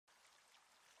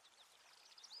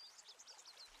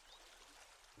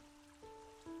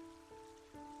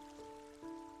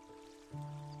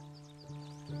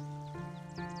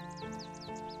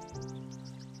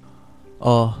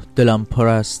آه دلم پر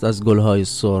است از گلهای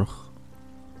سرخ.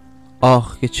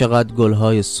 آه که چقدر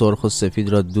گلهای سرخ و سفید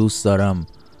را دوست دارم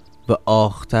و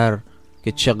آختر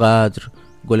که چقدر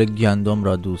گل گندم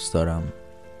را دوست دارم.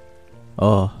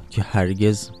 آه که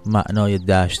هرگز معنای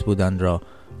دشت بودن را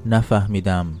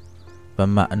نفهمیدم و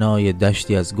معنای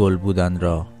دشتی از گل بودن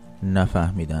را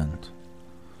نفهمیدند.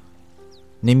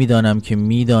 نمیدانم که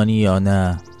میدانی یا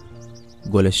نه،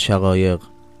 گل شقایق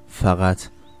فقط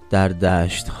در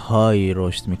دشت هایی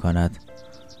رشد می کند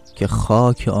که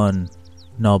خاک آن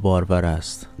نابارور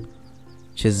است.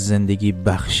 چه زندگی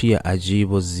بخشی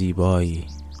عجیب و زیبایی.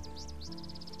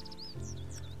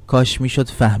 کاش میشد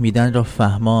فهمیدن را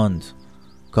فهماند.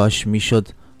 کاش میشد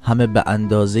همه به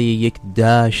اندازه یک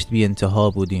دشت بی انتها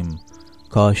بودیم.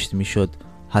 کاش میشد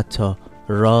حتی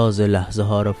راز لحظه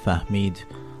ها را فهمید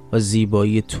و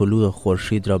زیبایی طلوع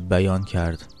خورشید را بیان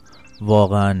کرد.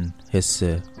 واقعا حس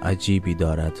عجیبی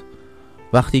دارد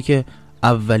وقتی که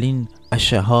اولین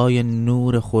اشعه های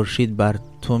نور خورشید بر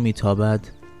تو میتابد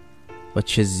و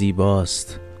چه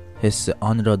زیباست. حس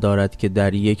آن را دارد که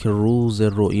در یک روز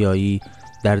رؤیایی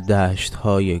در دشت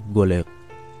های گل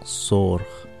سرخ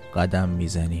قدم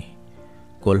میزنی.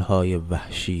 گل های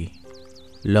وحشی،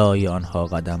 لای آنها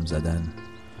قدم زدن.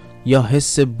 یا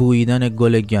حس بویدن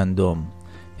گل گندم،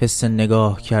 حس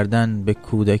نگاه کردن به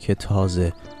کودک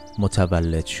تازه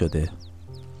متولد شده.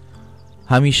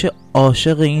 همیشه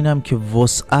عاشق اینم که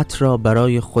وسعت را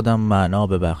برای خودم معنا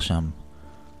ببخشم،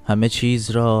 همه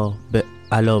چیز را به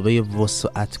علاوه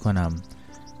وسعت کنم.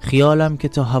 خیالم که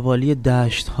تا حوالی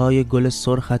دشت های گل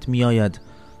سرخت می آید،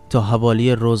 تا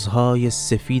حوالی روزهای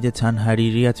سفید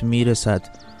تنحریریت می رسد.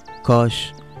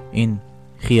 کاش این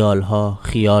خیال ها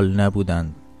خیال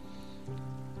نبودند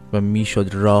و می شد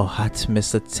راحت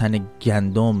مثل تن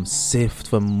گندم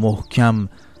سفت و محکم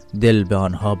دل به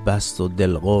آنها بست و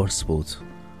دل قرص بود.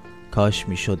 کاش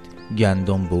می شد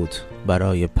گندم بود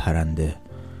برای پرنده.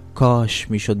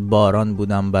 کاش می شد باران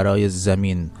بودم برای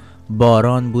زمین،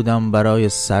 باران بودم برای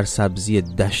سرسبزی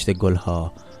دشت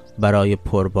گلها، برای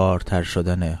پربارتر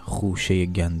شدن خوشه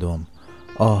گندم.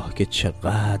 آه که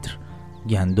چقدر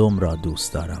گندم را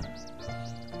دوست دارم.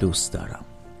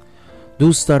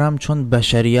 دوست دارم چون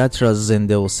بشریت را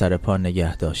زنده و سرپا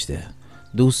نگه داشته.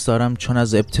 دوست دارم چون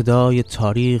از ابتدای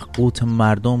تاریخ قوت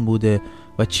مردم بوده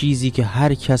و چیزی که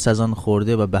هر کس از آن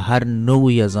خورده و به هر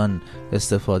نوعی از آن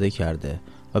استفاده کرده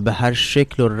و به هر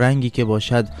شکل و رنگی که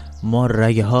باشد ما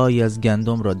رگه‌هایی از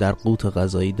گندم را در قوت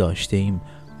غذایی داشته ایم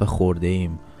و خورده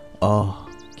ایم. آه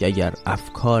که اگر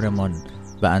افکارمان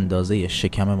به اندازه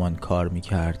شکممان کار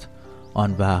می‌کرد،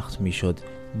 آن وقت می‌شد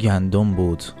گندم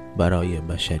بود برای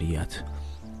بشریت،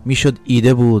 می‌شد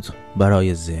ایده بود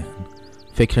برای ذهن،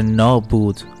 فکر ناب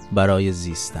بود برای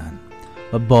زیستن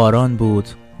و باران بود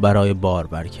برای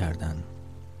بارور کردن.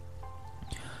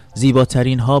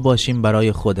 زیباترین ها باشیم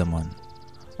برای خودمان،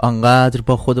 آنقدر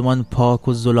با خودمان پاک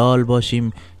و زلال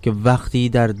باشیم که وقتی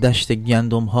در دشت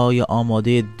گندم های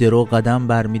آماده درو قدم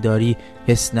برمیداری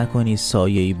حس نکنی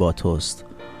سایه‌ای با توست.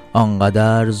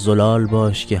 آنقدر زلال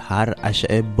باش که هر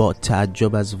اشعه با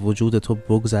تعجب از وجود تو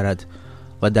بگذرد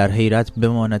و در حیرت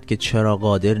بماند که چرا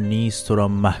قادر نیست تو را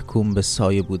محکوم به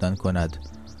سایه بودن کند.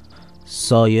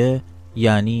 سایه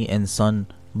یعنی انسان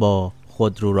با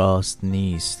خود رو راست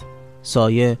نیست.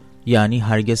 سایه یعنی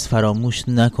هرگز فراموش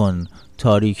نکن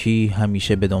تاریکی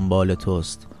همیشه به دنبال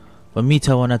توست و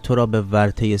میتواند تو را به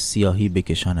ورطه سیاهی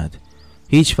بکشاند.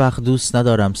 هیچ وقت دوست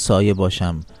ندارم سایه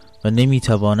باشم و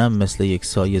نمیتوانم مثل یک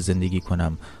سایه زندگی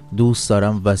کنم. دوست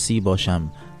دارم وسیع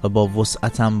باشم و با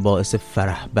وسعتم باعث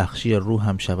فرح بخشی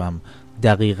روحم شوم،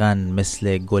 دقیقاً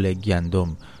مثل گل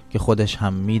گندم که خودش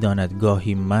هم میداند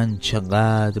گاهی من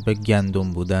چقدر به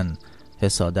گندم بودن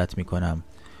حسادت میکنم.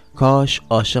 کاش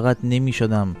عاشقت نمی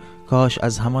شدم. کاش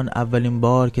از همان اولین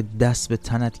بار که دست به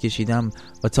تنت کشیدم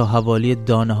و تا حوالی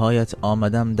دانه هایت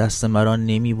آمدم دست مرا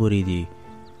نمی بریدی.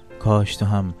 کاش تو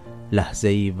هم لحظه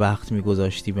ای وقت می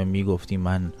گذاشتی و می گفتی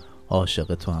من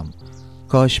عاشق تو هم.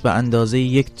 کاش به اندازه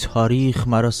یک تاریخ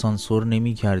مرا سانسور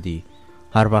نمی کردی.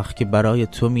 هر وقت که برای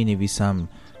تو می نویسم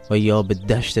و یا به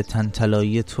دشت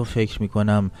تنطلایی تو فکر می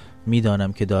کنم، می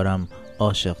دانم که دارم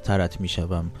عاشق ترت می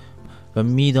شوم و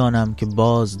میدانم که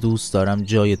باز دوست دارم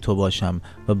جای تو باشم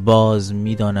و باز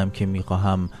میدانم که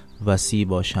میخواهم وسیع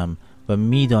باشم و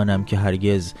میدانم که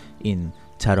هرگز این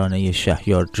ترانه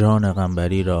شهیار جان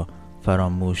قنبری را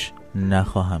فراموش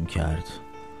نخواهم کرد.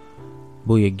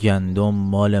 بوی گندم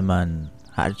مال من،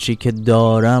 هرچی که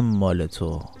دارم مال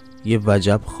تو. یه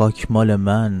وجب خاک مال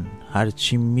من،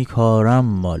 هرچی میکارم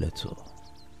مال تو.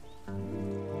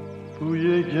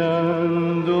 بوی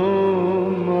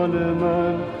گندم مال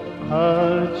من،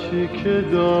 هرچی که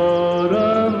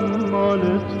دارم مال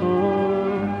تو.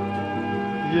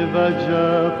 یه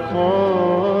وجب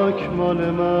خاک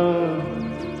مال من،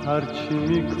 هرچی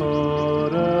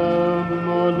میکارم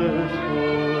مال تو.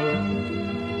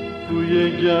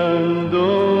 بوی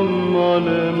گندم مال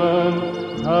من،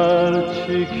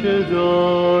 هرچی که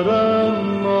دارم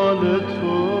مال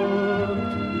تو.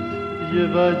 یه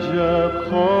وجب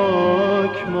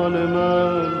خاک مال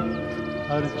من،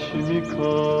 هرچی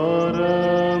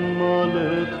میکارم مال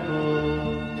تو.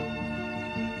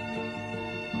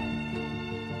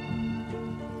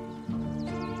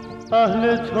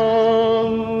 اهل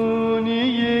تامونی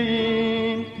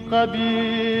این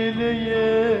قبیله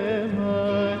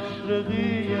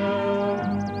مشرقیم،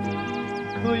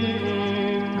 توی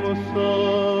این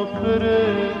مسافر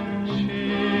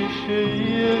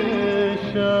شیشه‌ای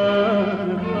شهر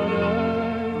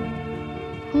فرنگ.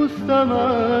 پوستم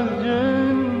از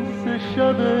جنس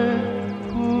شب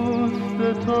پوست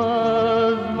تو،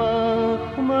 از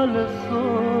مخمل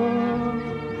صبح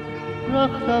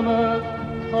رختم از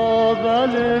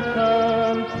تاول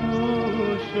تن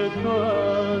پوش تو،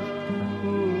 از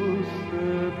پوست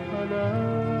پلنگ.